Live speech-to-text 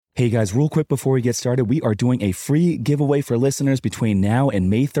Hey guys, real quick before we get started, we are doing a free giveaway for listeners between now and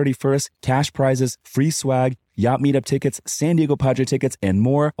May 31st. Cash prizes, free swag, yacht meetup tickets, San Diego Padre tickets, and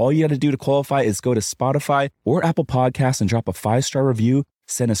more. All you got to do to qualify is go to Spotify or Apple Podcasts and drop a 5-star review.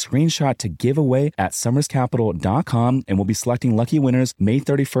 Send a screenshot to giveaway@summerscapital.com, and we'll be selecting lucky winners May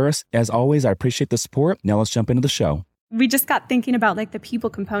 31st. As always, I appreciate the support. Now let's jump into the show. We just got thinking about like the people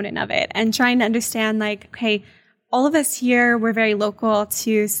component of it and trying to understand like, okay, all of us here, we're very local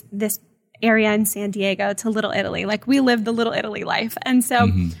to this area in San Diego, to Little Italy. Like we live the Little Italy life. And so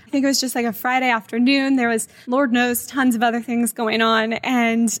I think it was just like a Friday afternoon. There was, Lord knows, tons of other things going on.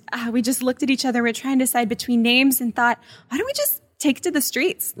 And we just looked at each other. We're trying to decide between names and thought, why don't we just take it to the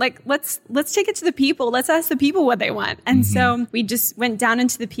streets? Like, let's take it to the people. Let's ask the people what they want. And so we just went down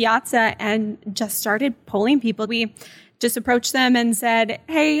into the piazza and just started polling people. We just approached them and said,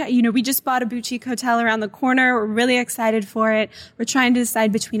 hey, we just bought a boutique hotel around the corner. We're really excited for it. We're trying to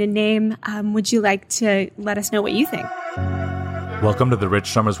decide between a name. Would you like to let us know what you think? Welcome to the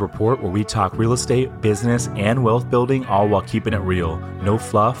Rich Summers Report, where we talk real estate, business, and wealth building, all while keeping it real. No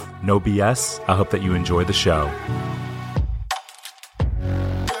fluff, no BS. I hope that you enjoy the show.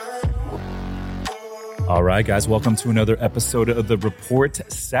 All right, guys, welcome to another episode of the Report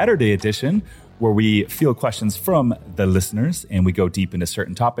Saturday edition, where we field questions from the listeners and we go deep into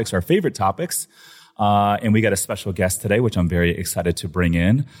certain topics, our favorite topics. And we got a special guest today, which I'm very excited to bring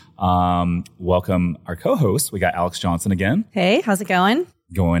in. Welcome our co-host. We got Alex Johnson again. Hey, how's it going?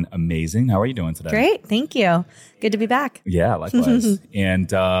 Going amazing. How are you doing today? Great. Thank you. Good to be back. Yeah, likewise. And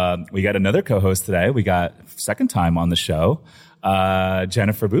we got another co-host today. We got second time on the show.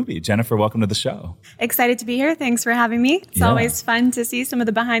 Jennifer Booby. Jennifer, welcome to the show. Excited to be here. Thanks for having me. It's always fun to see some of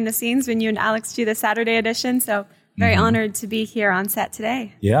the behind the scenes when you and Alex do the Saturday edition. So very honored to be here on set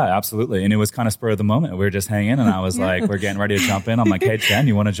today. Yeah, absolutely. And it was kind of spur of the moment. We were just hanging and I was like, we're getting ready to jump in. I'm like, hey, Jen,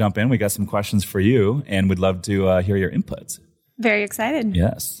 you want to jump in? We got some questions for you and we'd love to hear your inputs. Very excited.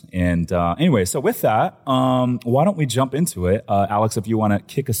 Yes. And anyway, so with that, why don't we jump into it? Alex, if you want to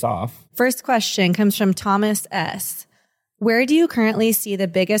kick us off. First question comes from Thomas S. Where do you currently see the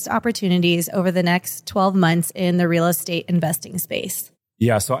biggest opportunities over the next 12 months in the real estate investing space?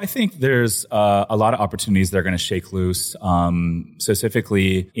 Yeah, so I think there's a lot of opportunities that are going to shake loose,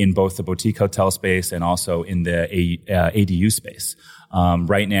 specifically in both the boutique hotel space and also in the ADU space.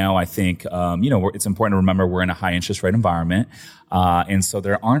 Right now, I think, it's important to remember we're in a high interest rate environment. And so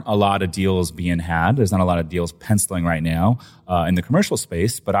there aren't a lot of deals being had. There's not a lot of deals penciling right now in the commercial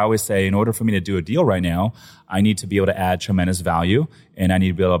space. But I always say in order for me to do a deal right now, I need to be able to add tremendous value and I need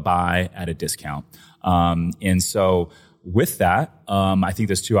to be able to buy at a discount. And so with that, I think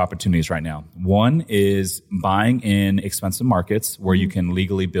there's two opportunities right now. One is buying in expensive markets where you can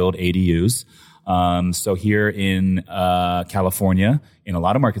legally build ADUs. So here in California, in a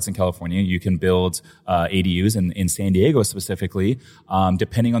lot of markets in California, you can build ADUs. In San Diego specifically,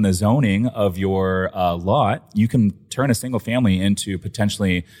 depending on the zoning of your lot, you can turn a single family into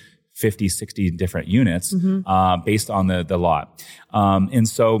potentially 50, 60 different units based on the lot. And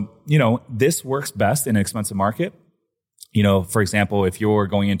so, this works best in an expensive market. For example, if you're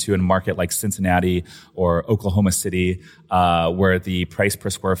going into a market like Cincinnati or Oklahoma City, where the price per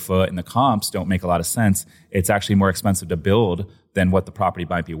square foot and the comps don't make a lot of sense, it's actually more expensive to build than what the property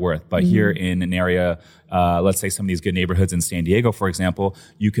might be worth. But here in an area, let's say some of these good neighborhoods in San Diego, for example,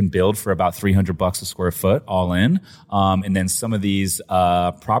 you can build for about $300 a square foot all in. And then some of these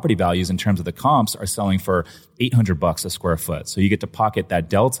property values in terms of the comps are selling for $800 a square foot. So you get to pocket that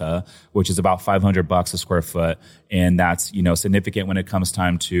delta, which is about $500 a square foot. And that's, significant when it comes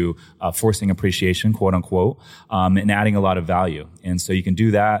time to forcing appreciation, quote unquote, and adding a lot of value. And so you can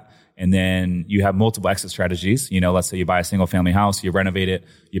do that. And then you have multiple exit strategies. Let's say you buy a single family house, you renovate it,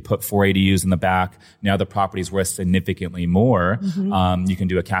 you put 4 ADUs in the back. Now the property's worth significantly more. You can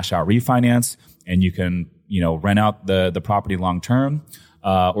do a cash out refinance and you can, rent out the property long term,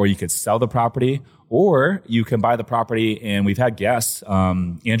 or you could sell the property, or you can buy the property. And we've had guests,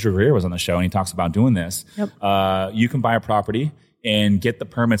 Andrew Greer was on the show and he talks about doing this. Yep. You can buy a property and get the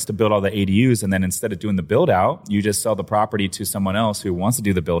permits to build all the ADUs. And then instead of doing the build out, you just sell the property to someone else who wants to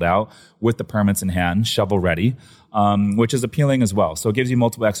do the build out with the permits in hand, shovel ready, which is appealing as well. So it gives you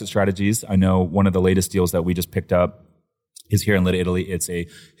multiple exit strategies. I know one of the latest deals that we just picked up is here in Little Italy. It's a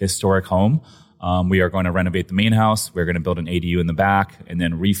historic home. We are going to renovate the main house. We're going to build an ADU in the back and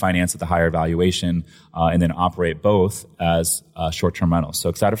then refinance at the higher valuation, and then operate both as short-term rentals. So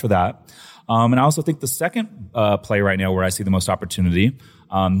excited for that. And I also think the second play right now where I see the most opportunity,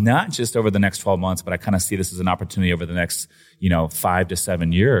 not just over the next 12 months, but I kind of see this as an opportunity over the next, 5 to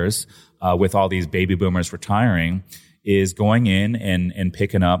 7 years, with all these baby boomers retiring, is going in and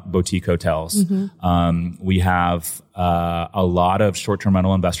picking up boutique hotels. We have a lot of short-term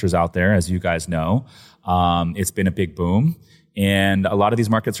rental investors out there, as you guys know. It's been a big boom, and a lot of these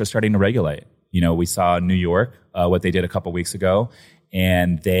markets are starting to regulate. We saw New York, what they did a couple weeks ago,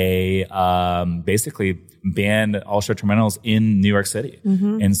 and they basically banned all short-term rentals in New York City.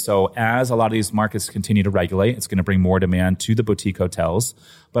 And so as a lot of these markets continue to regulate, it's going to bring more demand to the boutique hotels.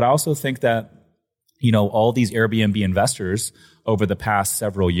 But I also think that all these Airbnb investors over the past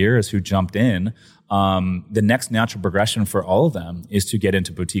several years who jumped in, the next natural progression for all of them is to get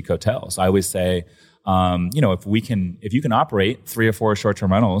into boutique hotels. I always say, if you can operate 3 or 4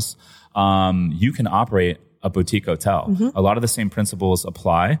 short-term rentals, you can operate a boutique hotel. A lot of the same principles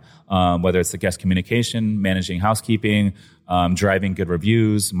apply, whether it's the guest communication, managing housekeeping, driving good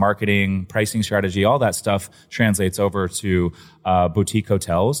reviews, marketing, pricing strategy, all that stuff translates over to boutique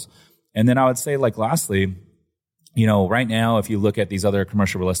hotels. And then I would say, lastly, right now, if you look at these other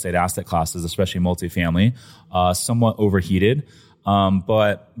commercial real estate asset classes, especially multifamily, somewhat overheated.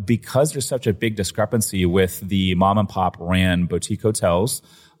 But because there's such a big discrepancy with the mom and pop ran boutique hotels,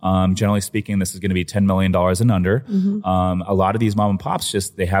 generally speaking, this is going to be $10 million and under. A lot of these mom and pops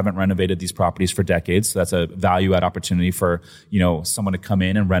they haven't renovated these properties for decades. So that's a value add opportunity for, someone to come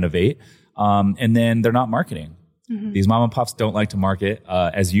in and renovate. And then they're not marketing. These mom and pops don't like to market,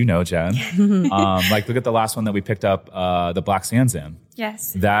 as you know, Jen. Look at the last one that we picked up, the Black Sands Inn.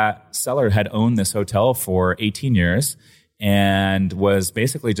 Yes. That seller had owned this hotel for 18 years and was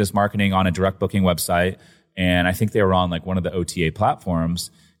basically just marketing on a direct booking website. And I think they were on one of the OTA platforms.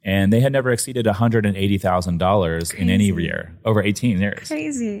 And they had never exceeded $180,000 in any year over 18 years.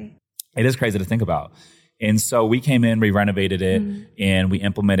 Crazy. It is crazy to think about. And so we came in, we renovated it, and we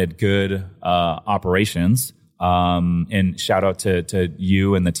implemented good operations. And shout out to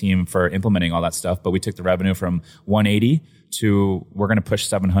you and the team for implementing all that stuff. But we took the revenue from 180 to we're going to push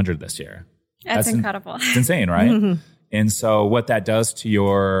 700 this year. That's incredible. It's insane, right? And so what that does to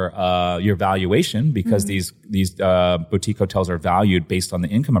your valuation, because these boutique hotels are valued based on the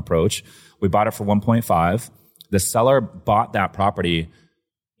income approach, we bought it for 1.5. The seller bought that property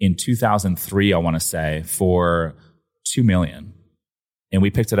in 2003, I want to say, for $2 million. And we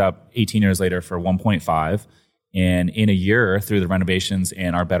picked it up 18 years later for 1.5. And in a year, through the renovations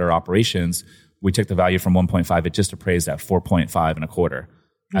and our better operations, we took the value from 1.5. It just appraised at 4.5 and a quarter.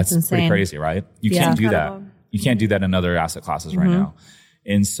 That's pretty crazy, right? You can't do that. You can't do that in other asset classes right now.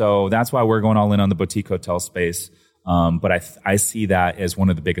 And so that's why we're going all in on the boutique hotel space. But I see that as one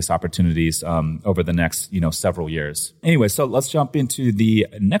of the biggest opportunities over the next several years. Anyway, so let's jump into the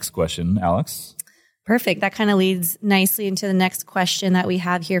next question, Alex. Perfect. That kind of leads nicely into the next question that we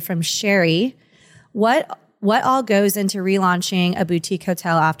have here from Sherry. What all goes into relaunching a boutique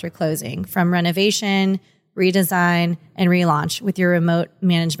hotel after closing, from renovation, redesign, and relaunch with your remote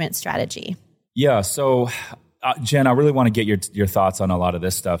management strategy? Yeah. So, Jen, I really want to get your thoughts on a lot of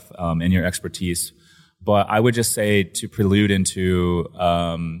this stuff and your expertise. But I would just say, to prelude into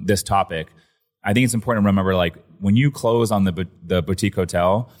this topic, I think it's important to remember, when you close on the boutique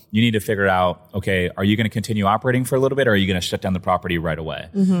hotel, you need to figure out, okay, are you going to continue operating for a little bit, or are you going to shut down the property right away?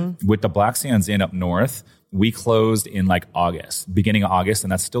 With the Black Sands Inn up north, we closed in beginning of August,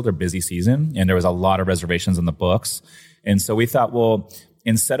 and that's still their busy season. And there was a lot of reservations in the books. And so we thought, well,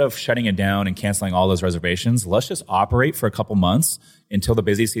 instead of shutting it down and canceling all those reservations, let's just operate for a couple months until the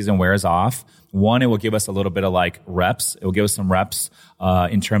busy season wears off. One, it will give us a little bit of reps. It will give us some reps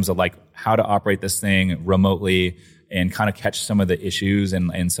in terms of how to operate this thing remotely and kind of catch some of the issues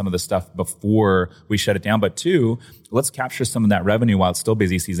and some of the stuff before we shut it down. But two, let's capture some of that revenue while it's still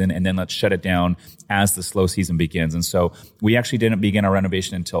busy season, and then let's shut it down as the slow season begins. And so we actually didn't begin our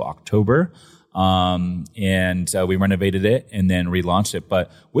renovation until October. And we renovated it and then relaunched it.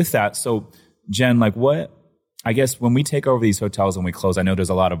 But with that, so Jen, I guess when we take over these hotels and we close, I know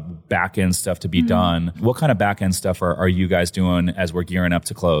there's a lot of back end stuff to be done. What kind of back end stuff are you guys doing as we're gearing up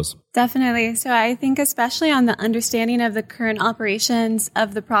to close? Definitely. So I think especially on the understanding of the current operations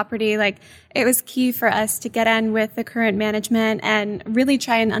of the property, it was key for us to get in with the current management and really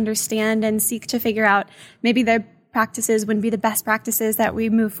try and understand and seek to figure out maybe their practices wouldn't be the best practices that we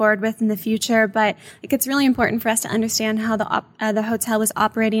move forward with in the future. But it's really important for us to understand how the hotel was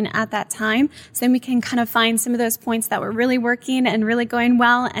operating at that time. So then we can kind of find some of those points that were really working and really going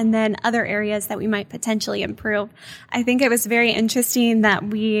well, and then other areas that we might potentially improve. I think it was very interesting that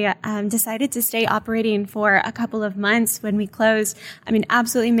we decided to stay operating for a couple of months when we closed.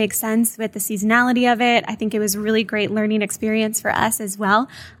 Absolutely makes sense with the seasonality of it. I think it was a really great learning experience for us as well.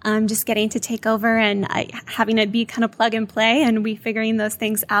 Just getting to take over and having it be be kind of plug and play and we figuring those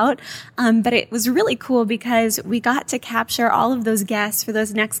things out. But it was really cool because we got to capture all of those guests for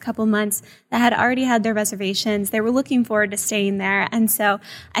those next couple months that had already had their reservations. They were looking forward to staying there. And so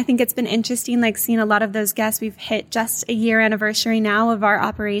I think it's been interesting, like seeing a lot of those guests. We've hit just a year anniversary now of our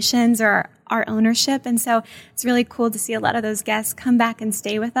operations or our ownership. And so it's really cool to see a lot of those guests come back and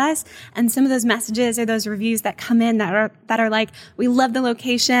stay with us. And some of those messages or those reviews that come in that are like, we love the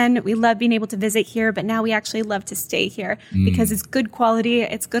location. We love being able to visit here, but now we actually love to stay here because it's good quality.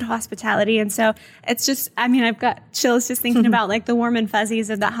 It's good hospitality. And so it's just, I mean, I've got chills just thinking about like the warm and fuzzies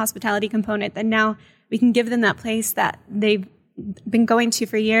of that hospitality component that now we can give them that place that they've been going to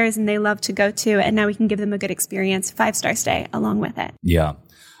for years and they love to go to. And now we can give them a good experience, 5-star stay along with it. Yeah.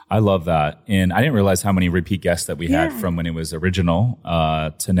 I love that. And I didn't realize how many repeat guests that we had from when it was original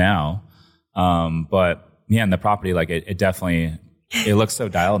to now. But yeah, and the property, like it definitely, it looks so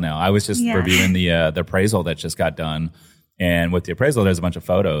dialed now. I was just reviewing the appraisal that just got done. And with the appraisal, there's a bunch of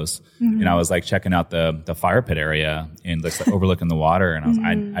photos. And I was like checking out the fire pit area and like overlooking the water. And I was,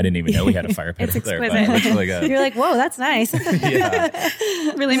 I didn't even know we had a fire pit up there. But it looks really good. You're like, whoa, that's nice.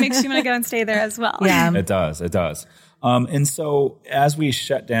 Really makes you want to go and stay there as well. Yeah. It does. And so as we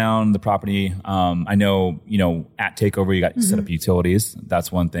shut down the property, I know, at takeover, you got to set up utilities.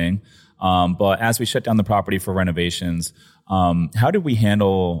 That's one thing. But as we shut down the property for renovations, how did we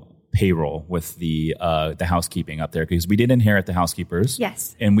handle payroll with the housekeeping up there? Because we did inherit the housekeepers.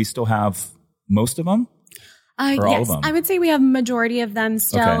 Yes. And we still have most of them. Or all of them? I would say we have a majority of them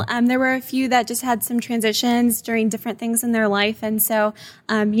still. Okay. There were a few that just had some transitions during different things in their life. And so,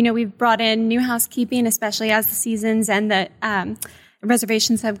 we've brought in new housekeeping, especially as the seasons and the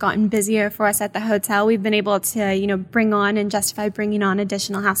reservations have gotten busier for us at the hotel. We've been able to, bring on and justify bringing on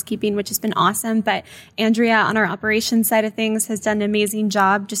additional housekeeping, which has been awesome. But Andrea on our operations side of things has done an amazing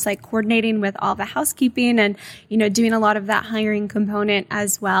job, just like coordinating with all the housekeeping and, doing a lot of that hiring component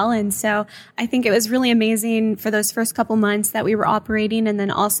as well. And so I think it was really amazing for those first couple months that we were operating and then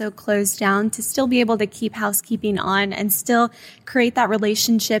also closed down to still be able to keep housekeeping on and still create that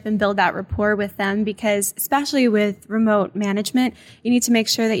relationship and build that rapport with them, because especially with remote management, you need to make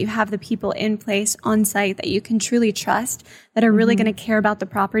sure that you have the people in place on site that you can truly trust, that are really going to care about the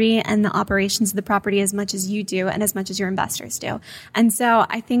property and the operations of the property as much as you do and as much as your investors do. And so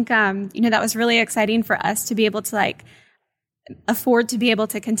I think, that was really exciting for us to be able to afford to be able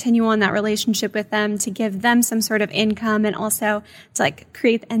to continue on that relationship with them, to give them some sort of income and also to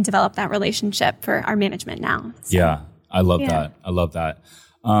create and develop that relationship for our management now. So, yeah. I love that.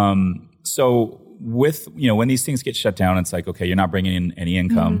 So with, when these things get shut down, it's like, okay, you're not bringing in any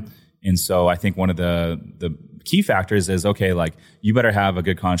income. And so I think one of the key factors is, okay, you better have a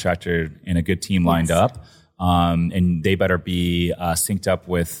good contractor and a good team lined up. And they better be synced up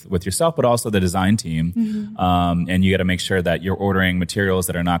with yourself, but also the design team. And you got to make sure that you're ordering materials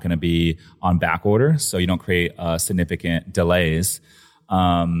that are not going to be on back order, so you don't create significant delays.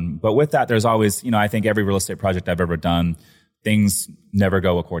 But with that, there's always, I think every real estate project I've ever done, things never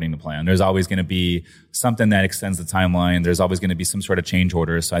go according to plan. There's always going to be something that extends the timeline. There's always going to be some sort of change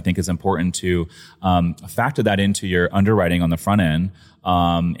order. So I think it's important to factor that into your underwriting on the front end,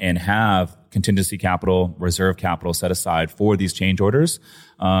 and have contingency capital, reserve capital set aside for these change orders.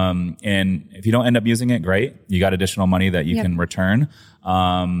 And if you don't end up using it, great. You got additional money that you can return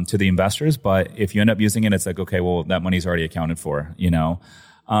to the investors. But if you end up using it, it's like, okay, well, that money's already accounted for,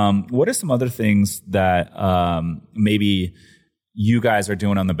 What are some other things that maybe you guys are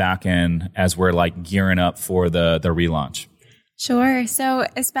doing on the back end as we're gearing up for the relaunch? Sure. So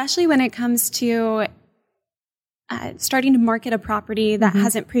especially when it comes to starting to market a property that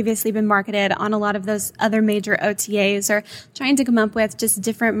hasn't previously been marketed on a lot of those other major OTAs, or trying to come up with just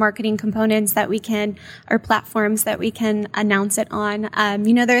different marketing components that we can, or platforms that we can announce it on.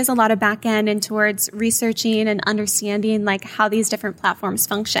 There is a lot of back end and towards researching and understanding how these different platforms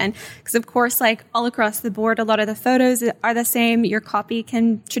function. Because of course, all across the board, a lot of the photos are the same. Your copy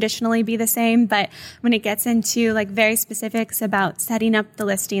can traditionally be the same, but when it gets into very specifics about setting up the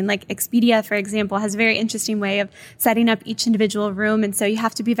listing, Expedia, for example, has a very interesting way of setting up each individual room. And so you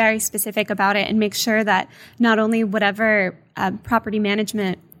have to be very specific about it and make sure that not only whatever property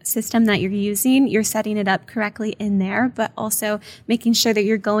management system that you're using, you're setting it up correctly in there, but also making sure that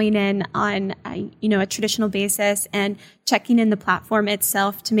you're going in on a traditional basis and checking in the platform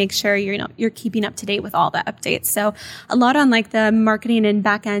itself to make sure you're keeping up to date with all the updates. So a lot on the marketing and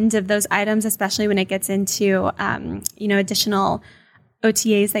back end of those items, especially when it gets into additional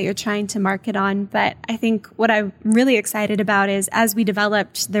OTAs that you're trying to market on. But I think what I'm really excited about is as we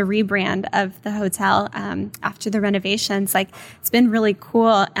developed the rebrand of the hotel after the renovations, it's been really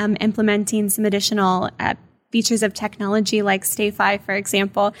cool implementing some additional features of technology like StayFi, for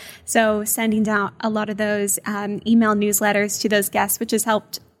example. So sending down a lot of those email newsletters to those guests, which has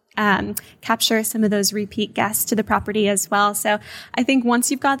helped capture some of those repeat guests to the property as well. So I think once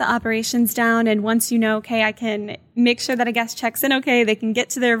you've got the operations down and once you know, okay, I can make sure that a guest checks in okay, they can get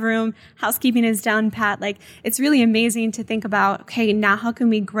to their room, housekeeping is down pat, like it's really amazing to think about, okay, now how can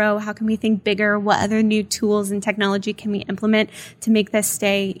we grow? How can we think bigger? What other new tools and technology can we implement to make this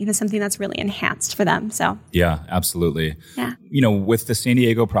stay, something that's really enhanced for them? So yeah, absolutely. Yeah. With the San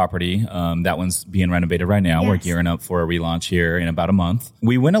Diego property, that one's being renovated right now. Yes. We're gearing up for a relaunch here in about a month.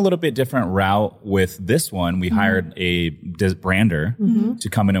 We went a little bit different route with this one. We hired a brander to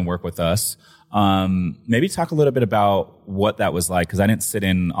come in and work with us. Maybe talk a little bit about what that was like, because I didn't sit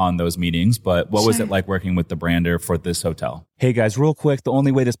in on those meetings, but what was it like working with the brander for this hotel? Hey guys, real quick, the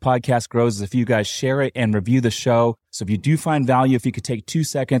only way this podcast grows is if you guys share it and review the show. So if you do find value, if you could take 2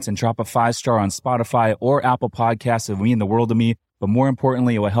 seconds and drop a 5-star on Spotify or Apple Podcasts, it would mean the world to me. But more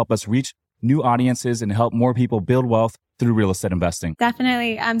importantly, it will help us reach new audiences and help more people build wealth through real estate investing.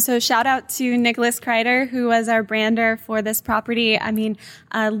 Definitely. So shout out to Nicholas Kreider, who was our brander for this property. I mean,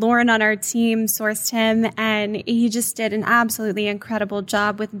 Lauren on our team sourced him, and he just did an absolutely incredible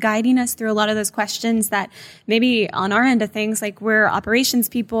job with guiding us through a lot of those questions that maybe on our end of things, like we're operations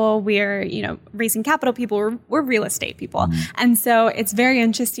people, we're, raising capital people, we're real estate people. And so it's very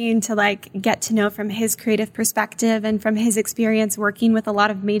interesting to get to know from his creative perspective and from his experience working with a lot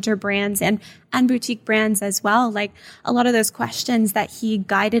of major brands and boutique brands as well. Like a lot of those questions that he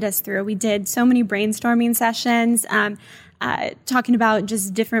guided us through. We did so many brainstorming sessions, talking about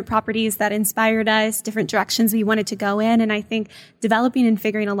just different properties that inspired us, different directions we wanted to go in. And I think developing and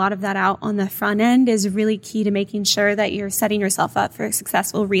figuring a lot of that out on the front end is really key to making sure that you're setting yourself up for a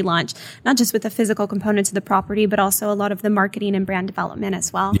successful relaunch, not just with the physical components of the property, but also a lot of the marketing and brand development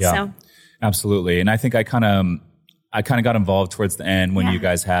as well. Yeah, so. Absolutely. And I think I kind of got involved towards the end when you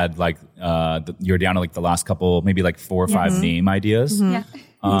guys had you were down to the last couple, maybe 4 or 5 name ideas. Yeah.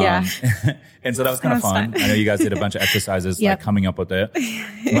 And so that was kind of fun. I know you guys did a bunch of exercises coming up with it.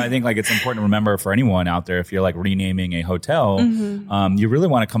 But I think it's important to remember for anyone out there, if you're renaming a hotel, you really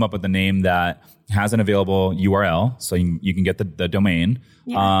want to come up with a name that has an available URL, so you can get the domain,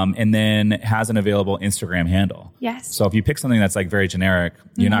 and then has an available Instagram handle. Yes. So if you pick something that's very generic,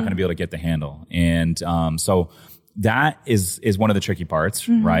 you're not going to be able to get the handle. And so that is one of the tricky parts,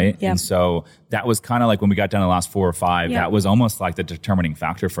 right? Yeah. And so that was kind of when we got down to the last 4 or 5, that was almost the determining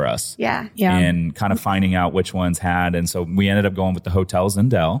factor for us. Yeah. And kind of finding out which ones had. And so we ended up going with the Hotel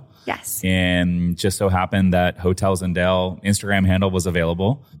Zindel. Yes. And just so happened that Hotel Zindel Instagram handle was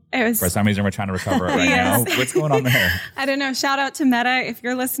available. For some reason, we're trying to recover it right now. What's going on there? I don't know. Shout out to Meta. If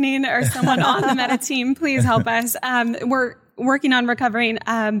you're listening or someone on the Meta team, please help us. We're working on recovering.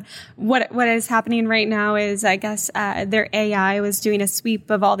 What is happening right now is, I guess, their AI was doing a sweep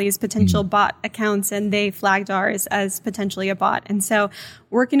of all these potential bot accounts, and they flagged ours as potentially a bot. And so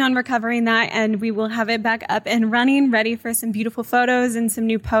working on recovering that, and we will have it back up and running, ready for some beautiful photos and some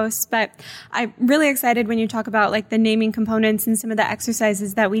new posts. But I'm really excited when you talk about the naming components and some of the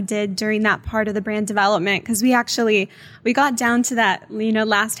exercises that we did during that part of the brand development, because we got down to that,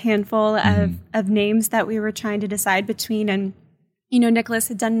 last handful of names that we were trying to decide between. And Nicholas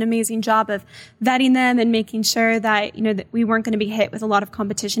had done an amazing job of vetting them and making sure that, that we weren't going to be hit with a lot of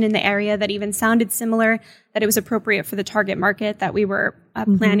competition in the area that even sounded similar, that it was appropriate for the target market that we were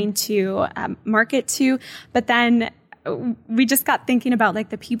planning to market to. But then we just got thinking about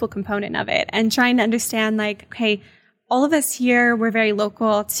the people component of it and trying to understand okay, all of us here, we're very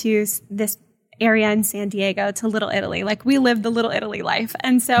local to this area in San Diego, to Little Italy. We live the Little Italy life.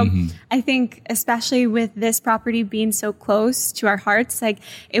 And so I think especially with this property being so close to our hearts,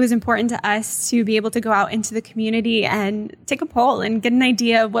 it was important to us to be able to go out into the community and take a poll and get an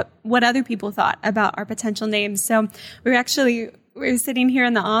idea of what other people thought about our potential names. So we were sitting here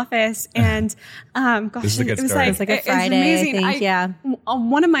in the office, and gosh, this is a good it was story. It's a Friday, I think.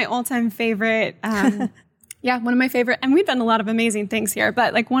 One of my all-time favorite yeah, one of my favorite, and we've done a lot of amazing things here,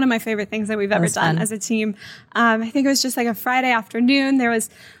 but one of my favorite things that we've ever done as a team. I think it was just a Friday afternoon. There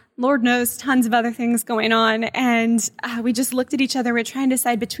was, Lord knows, tons of other things going on. And we just looked at each other. We're trying to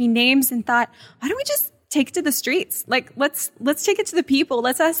decide between names and thought, why don't we just take it to the streets? Let's take it to the people.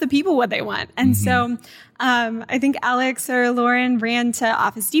 Let's ask the people what they want. And so I think Alex or Lauren ran to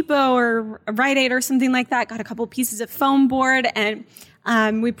Office Depot or Rite Aid or something like that, got a couple pieces of foam board, and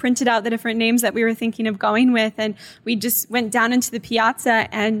we printed out the different names that we were thinking of going with, and we just went down into the piazza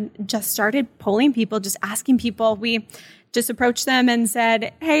and just started polling people, just asking people. We just approached them and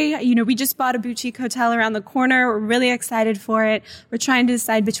said, hey, we just bought a boutique hotel around the corner. We're really excited for it. We're trying to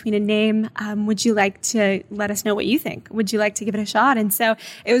decide between a name. Would you like to let us know what you think? Would you like to give it a shot? And so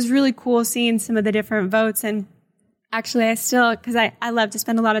it was really cool seeing some of the different votes. And actually, because I love to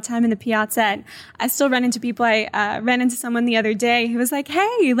spend a lot of time in the Piazza, and I still run into people. I ran into someone the other day who was like,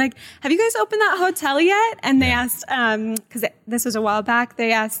 hey, have you guys opened that hotel yet? And they asked, because this was a while back,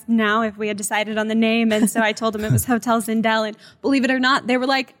 they asked now if we had decided on the name. And so I told them it was Hotel Zindel. And believe it or not, they were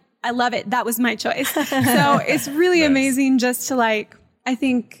like, I love it. That was my choice. So it's really amazing just to I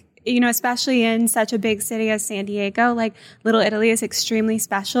think, especially in such a big city as San Diego, Little Italy is extremely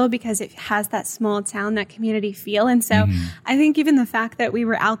special because it has that small town, that community feel. And so I think even the fact that we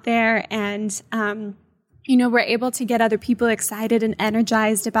were out there and, we're able to get other people excited and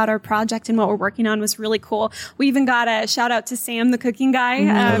energized about our project and what we're working on was really cool. We even got a shout out to Sam, the cooking guy,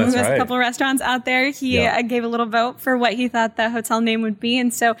 who has a couple restaurants out there. He gave a little vote for what he thought the hotel name would be.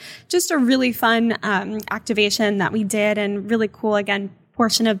 And so just a really fun activation that we did, and really cool, again,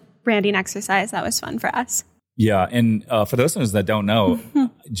 portion of branding exercise that was fun for us. Yeah, and for those listeners that don't know,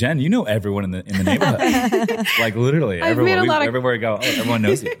 Jen, you know everyone in the neighborhood, literally everyone. Everywhere you go, everyone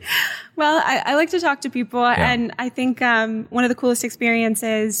knows you. Well, I like to talk to people, and I think one of the coolest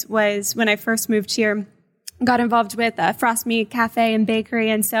experiences was when I first moved here. Got involved with Frost Meat Cafe and Bakery.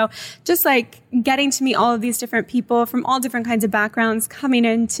 And so just getting to meet all of these different people from all different kinds of backgrounds coming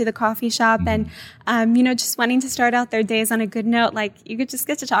into the coffee shop and, just wanting to start out their days on a good note. You could just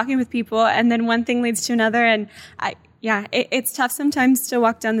get to talking with people, and then one thing leads to another. And it's tough sometimes to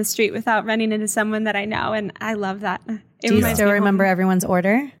walk down the street without running into someone that I know. And I love that. Do you still remember everyone's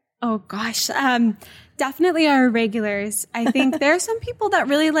order? Oh gosh. Definitely our regulars. I think there are some people that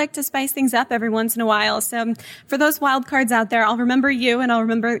really like to spice things up every once in a while. So for those wild cards out there, I'll remember you and I'll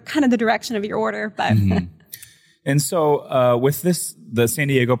remember kind of the direction of your order. But And so with the San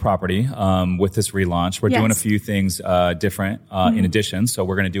Diego property, with this relaunch, we're doing a few things different in addition. So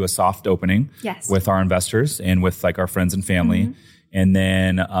we're going to do a soft opening with our investors and with our friends and family. And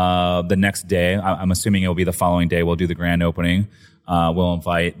then the next day, I'm assuming it'll be the following day, we'll do the grand opening. We'll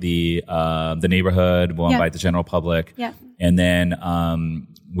invite the neighborhood. We'll invite the general public. And then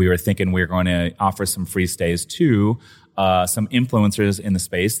we were thinking we were going to offer some free stays to some influencers in the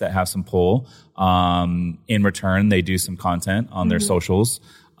space that have some pull. In return, they do some content on their socials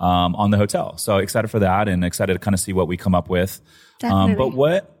on the hotel. So excited for that, and excited to kind of see what we come up with. But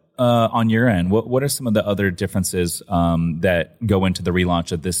what on your end, what are some of the other differences that go into the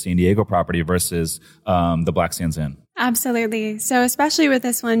relaunch of this San Diego property versus the Black Sands Inn? Absolutely. So especially with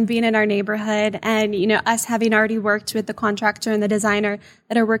this one being in our neighborhood and, us having already worked with the contractor and the designer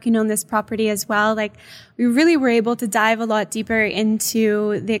that are working on this property as well, we really were able to dive a lot deeper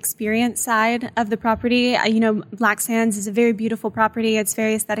into the experience side of the property. Black Sands is a very beautiful property. It's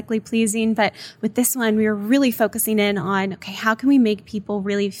very aesthetically pleasing. But with this one, we were really focusing in on, how can we make people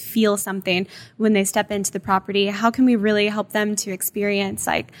really feel something when they step into the property? How can we really help them to experience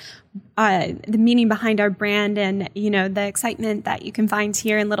the meaning behind our brand and, the excitement that you can find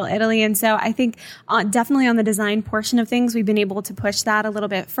here in Little Italy. And so I think definitely on the design portion of things, we've been able to push that a little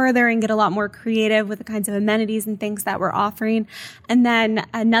bit further and get a lot more creative with the kinds of amenities and things that we're offering. And then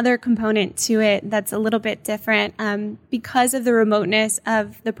another component to it that's a little bit different, because of the remoteness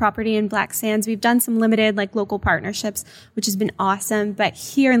of the property in Black Sands, we've done some limited local partnerships, which has been awesome. But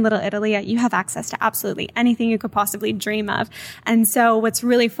here in Little Italy, you have access to absolutely anything you could possibly dream of. And so what's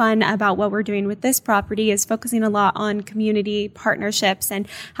really fun about what we're doing with this property is focusing a lot on community partnerships and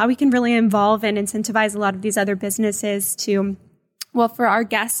how we can really involve and incentivize a lot of these other businesses to, for our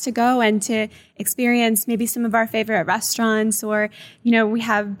guests to go and to experience maybe some of our favorite restaurants, or, we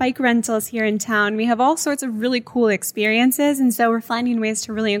have bike rentals here in town. We have all sorts of really cool experiences. And so we're finding ways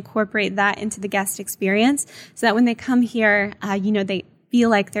to really incorporate that into the guest experience so that when they come here, they feel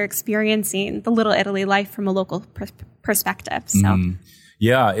like they're experiencing the Little Italy life from a local perspective. So.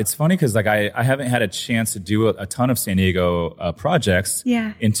 Yeah, it's funny because I haven't had a chance to do a ton of San Diego projects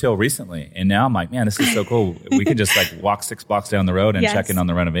until recently, and now I'm like, man, this is so cool. We could just walk 6 blocks down the road and check in on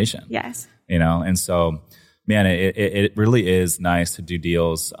the renovation. Yes, and so, man, it really is nice to do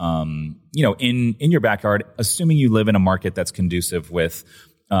deals, in your backyard, assuming you live in a market that's conducive with,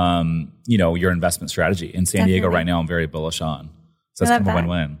 your investment strategy. In San Diego right now, I'm very bullish on. So that's kind of a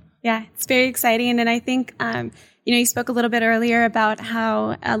win-win. Yeah, it's very exciting, and I think. You spoke a little bit earlier about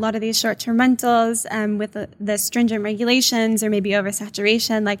how a lot of these short-term rentals, with the stringent regulations or maybe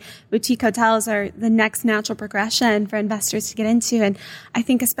oversaturation, boutique hotels are the next natural progression for investors to get into. And I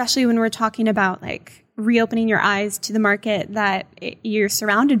think especially when we're talking about reopening your eyes to the market that you're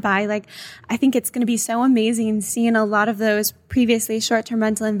surrounded by. Like, I think it's going to be so amazing seeing a lot of those previously short-term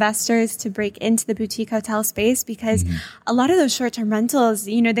rental investors to break into the boutique hotel space, because a lot of those short-term rentals,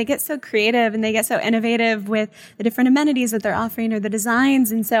 you know, they get so creative and they get so innovative with the different amenities that they're offering or the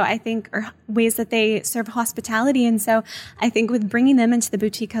designs. And so I think, or ways that they serve hospitality. And so I think with bringing them into the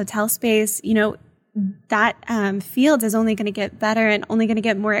boutique hotel space, you know, that field is only going to get better and only going to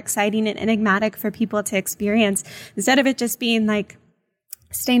get more exciting and enigmatic for people to experience, instead of it just being like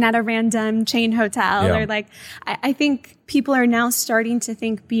staying at a random chain hotel or like, I think people are now starting to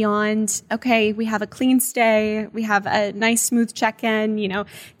think beyond, okay, we have a clean stay, we have a nice smooth check-in, you know,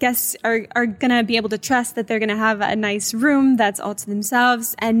 guests are going to be able to trust that they're going to have a nice room that's all to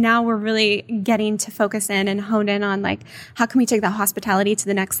themselves. And now we're really getting to focus in and hone in on like, how can we take that hospitality to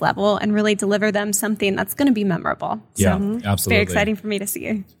the next level and really deliver them something that's going to be memorable. Yeah, so, absolutely. Very exciting for me to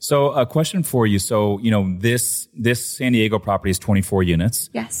see. So a question for you. So, you know, this San Diego property is 24 units.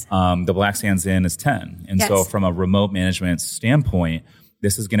 Yes. The Black Sands Inn is 10. And so from a remote management standpoint,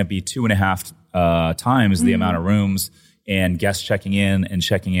 this is going to be 2.5 times the amount of rooms and guests checking in and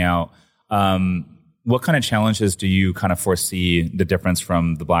checking out. What kind of challenges do you kind of foresee the difference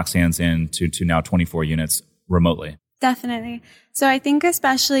from the Black Sands Inn to now 24 units remotely? Definitely. So I think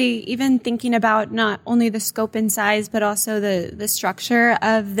especially even thinking about not only the scope and size, but also the structure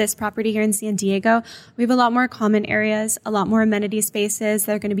of this property here in San Diego, we have a lot more common areas, a lot more amenity spaces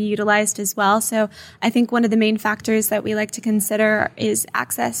that are going to be utilized as well. So I think one of the main factors that we like to consider is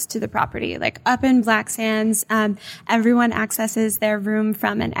access to the property. Like up in Black Sands, everyone accesses their room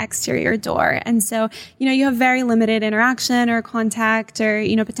from an exterior door. And so, you know, you have very limited interaction or contact or,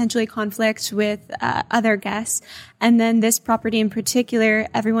 you know, potentially conflict with other guests. And then this property in particular,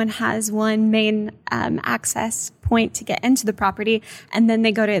 everyone has one main access point to get into the property, and then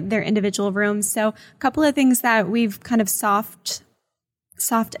they go to their individual rooms. So a couple of things that we've kind of soft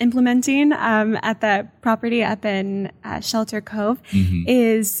implementing at the property up in Shelter Cove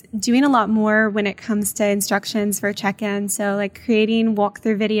is doing a lot more when it comes to instructions for check-in. So like creating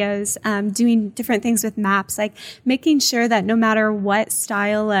walkthrough videos, doing different things with maps, like making sure that no matter what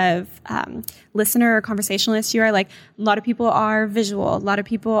style of listener or conversationalist you are, like a lot of people are visual, a lot of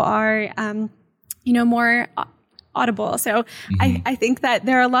people are, you know, more audible. So I think that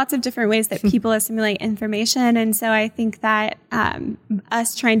there are lots of different ways that people assimilate information. And so I think that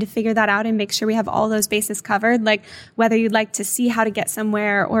us trying to figure that out and make sure we have all those bases covered, like whether you'd like to see how to get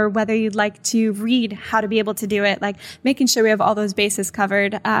somewhere or whether you'd like to read how to be able to do it, like making sure we have all those bases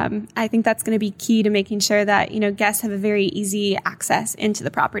covered. I think that's going to be key to making sure that, you know, guests have a very easy access into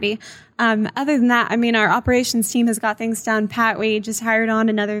the property. Other than that, I mean, our operations team has got things down pat. We just hired on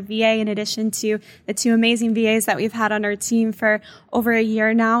another VA in addition to the two amazing VAs that we've had on our team for over a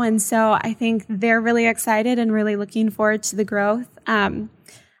year now. And so I think they're really excited and really looking forward to the growth.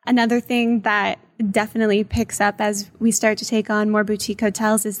 Another thing that definitely picks up as we start to take on more boutique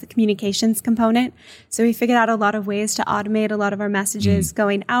hotels is the communications component. So we figured out a lot of ways to automate a lot of our messages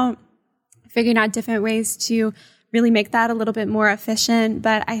going out, figuring out different ways to really make that a little bit more efficient.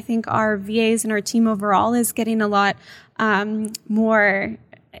 But I think our VAs and our team overall is getting a lot more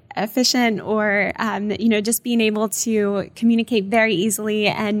efficient, or, you know, just being able to communicate very easily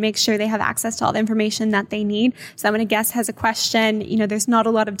and make sure they have access to all the information that they need. So that when a guest has a question, you know, there's not a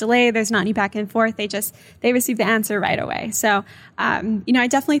lot of delay. There's not any back and forth. They receive the answer right away. So, you know, I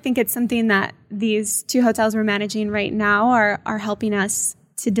definitely think it's something that these two hotels we're managing right now are helping us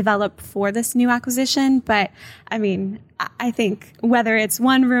to develop for this new acquisition. But I mean, I think whether it's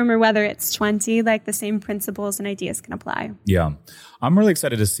one room or whether it's 20, like the same principles and ideas can apply. Yeah. I'm really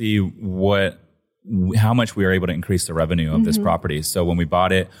excited to see how much we were able to increase the revenue of this property. So when we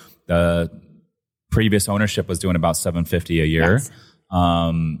bought it, the previous ownership was doing about $750 a year. Yes.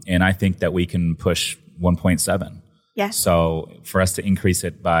 And I think that we can push 1.7. Yes. So for us to increase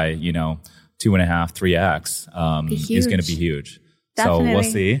it by, you know, 2.5, 3x is going to be huge. Definitely. So we'll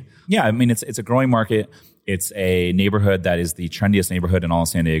see. Yeah, I mean, it's a growing market. It's a neighborhood that is the trendiest neighborhood in all of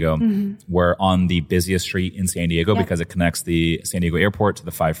San Diego. We're on the busiest street in San Diego because it connects the San Diego airport to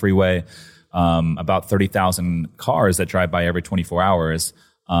the 5 freeway. About 30,000 cars that drive by every 24 hours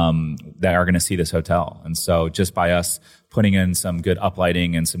that are going to see this hotel. And so just by us putting in some good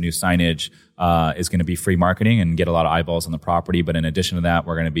uplighting and some new signage is going to be free marketing and get a lot of eyeballs on the property. But in addition to that,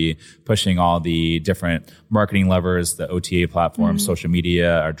 we're going to be pushing all the different marketing levers, the OTA platform, social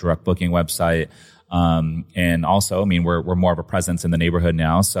media, our direct booking website. And also, I mean, we're more of a presence in the neighborhood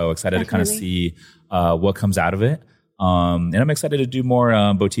now. So excited to kind of see what comes out of it. And I'm excited to do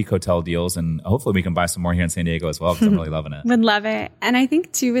more boutique hotel deals, and hopefully we can buy some more here in San Diego as well, because I'm really loving it. Would love it. And I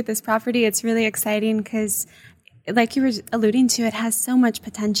think too with this property, it's really exciting because like you were alluding to, it has so much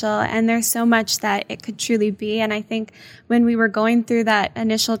potential and there's so much that it could truly be. And I think when we were going through that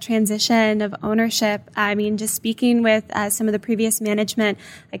initial transition of ownership, I mean, just speaking with some of the previous management,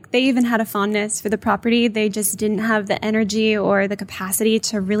 like they even had a fondness for the property. They just didn't have the energy or the capacity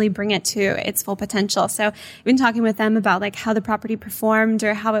to really bring it to its full potential. So even talking with them about like how the property performed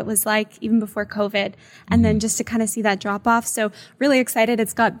or how it was like even before COVID, and then just to kind of see that drop off. So really excited.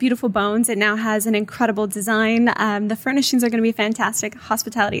 It's got beautiful bones. It now has an incredible design. The furnishings are going to be fantastic.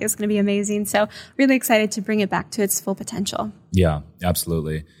 Hospitality is going to be amazing. So really excited to bring it back to its full potential. Yeah,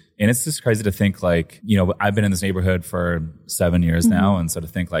 absolutely. And it's just crazy to think like, I've been in this neighborhood for 7 years now. And so to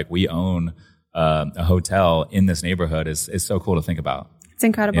think like we own a hotel in this neighborhood is so cool to think about. It's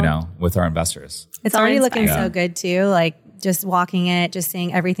incredible. With our investors. It's already looking so good too. Like just walking it, just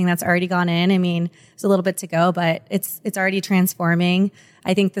seeing everything that's already gone in. I mean, there's a little bit to go, but it's already transforming.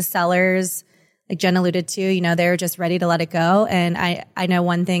 I think the sellers, like Jen alluded to, they're just ready to let it go. And I know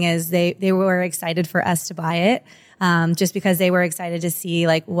one thing is they were excited for us to buy it, just because they were excited to see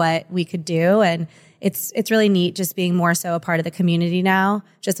like what we could do. And it's really neat just being more so a part of the community now,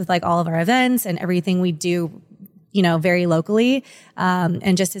 just with like all of our events and everything we do, very locally.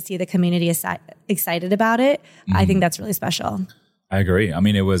 And just to see the community excited about it, I think that's really special. I agree. I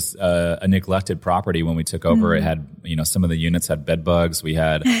mean, it was a neglected property when we took over. It had, some of the units had bed bugs. We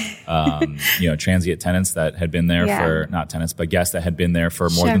had, transient tenants that had been there for, not tenants, but guests that had been there for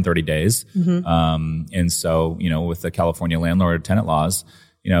more than 30 days. And so, with the California landlord tenant laws,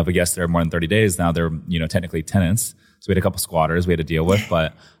 if a guest there more than 30 days, now they're, technically tenants. So we had a couple squatters we had to deal with,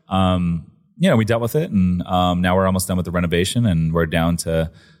 but, we dealt with it. And now we're almost done with the renovation and we're down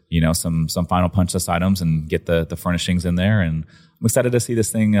to, some final punch list items and get the furnishings in there. And I'm excited to see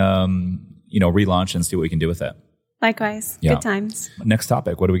this thing, relaunch and see what we can do with it. Likewise. Yeah. Good times. Next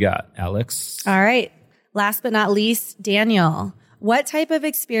topic. What do we got? Alex? All right. Last but not least, Daniel, what type of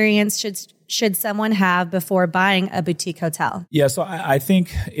experience should someone have before buying a boutique hotel? Yeah, so I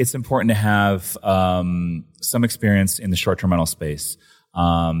think it's important to have some experience in the short-term rental space.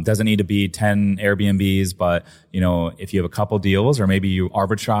 Doesn't need to be 10 Airbnbs, but if you have a couple deals or maybe you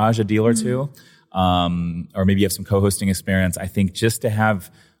arbitrage a deal or two, or maybe you have some co-hosting experience, I think just to have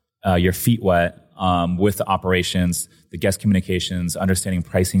your feet wet with the operations, the guest communications, understanding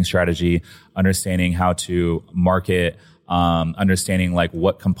pricing strategy, understanding how to market, understanding like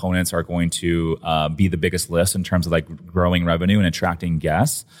what components are going to be the biggest lifts in terms of like growing revenue and attracting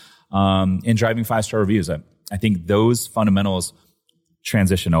guests, and driving 5-star reviews. I think those fundamentals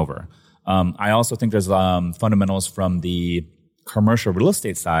transition over. I also think there's fundamentals from the commercial real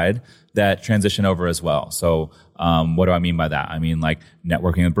estate side that transition over as well. So what do I mean by that? I mean like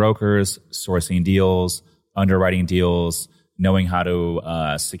networking with brokers, sourcing deals, underwriting deals, knowing how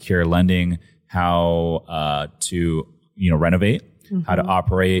to secure lending, how to renovate, how to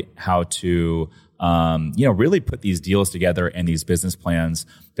operate, how to really put these deals together and these business plans.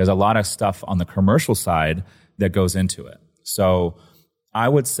 There's a lot of stuff on the commercial side that goes into it. So I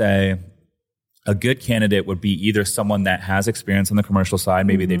would say a good candidate would be either someone that has experience on the commercial side.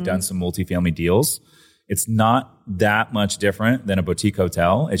 Maybe they've done some multifamily deals. It's not that much different than a boutique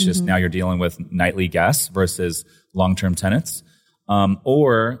hotel. It's just now you're dealing with nightly guests versus long-term tenants.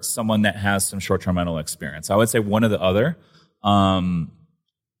 Or someone that has some short-term rental experience. I would say one or the other.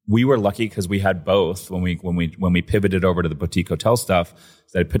 We were lucky because we had both when we pivoted over to the boutique hotel stuff.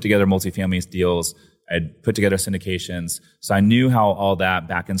 So I put together multifamily deals. I'd put together syndications. So I knew how all that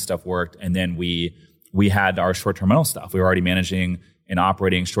back-end stuff worked. And then we had our short-term rental stuff. We were already managing and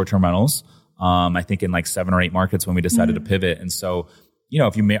operating short-term rentals, I think in like 7 or 8 markets when we decided to pivot. And so,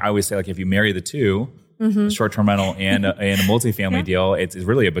 I always say like if you marry the two, short-term rental and a multifamily deal, it's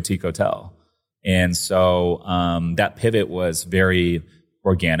really a boutique hotel. And so that pivot was very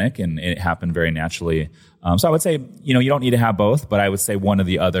organic and it happened very naturally. So I would say, you don't need to have both, but I would say one or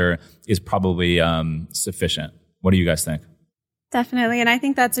the other is probably sufficient. What do you guys think? Definitely. And I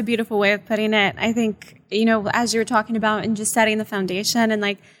think that's a beautiful way of putting it. I think, as you were talking about and just setting the foundation and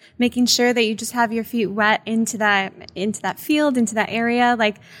like making sure that you just have your feet wet into that field, into that area,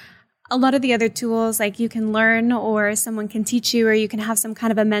 like a lot of the other tools, like you can learn or someone can teach you or you can have some kind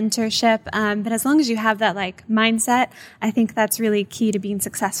of a mentorship. But as long as you have that like mindset, I think that's really key to being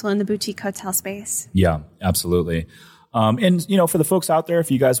successful in the boutique hotel space. Yeah, absolutely. And, for the folks out there, if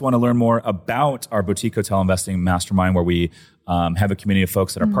you guys want to learn more about our boutique hotel investing mastermind, where we have a community of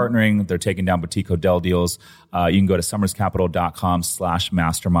folks that are partnering, they're taking down boutique hotel deals, you can go to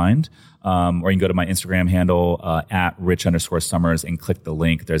summerscapital.com/mastermind, or you can go to my Instagram handle at @rich_summers and click the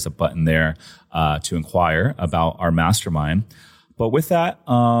link. There's a button there to inquire about our mastermind. But with that,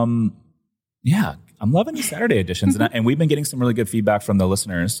 I'm loving these Saturday editions. And we've been getting some really good feedback from the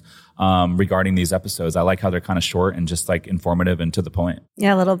listeners regarding these episodes. I like how they're kind of short and just like informative and to the point.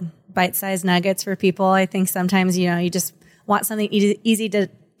 Yeah, little bite-sized nuggets for people. I think sometimes, you just want something easy to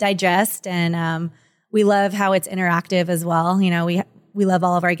digest. And we love how it's interactive as well. We love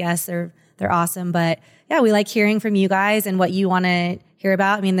all of our guests. They're awesome. But yeah, we like hearing from you guys and what you want to hear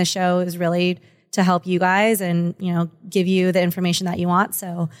about. I mean, the show is really to help you guys and, give you the information that you want.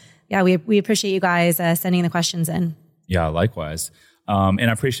 So yeah, we appreciate you guys sending the questions in. Yeah, likewise. And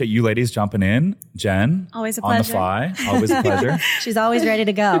I appreciate you ladies jumping in. Jen, always a pleasure. On the fly, always a pleasure. She's always ready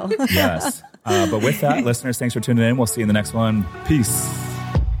to go. Yes. But with that, listeners, thanks for tuning in. We'll see you in the next one. Peace.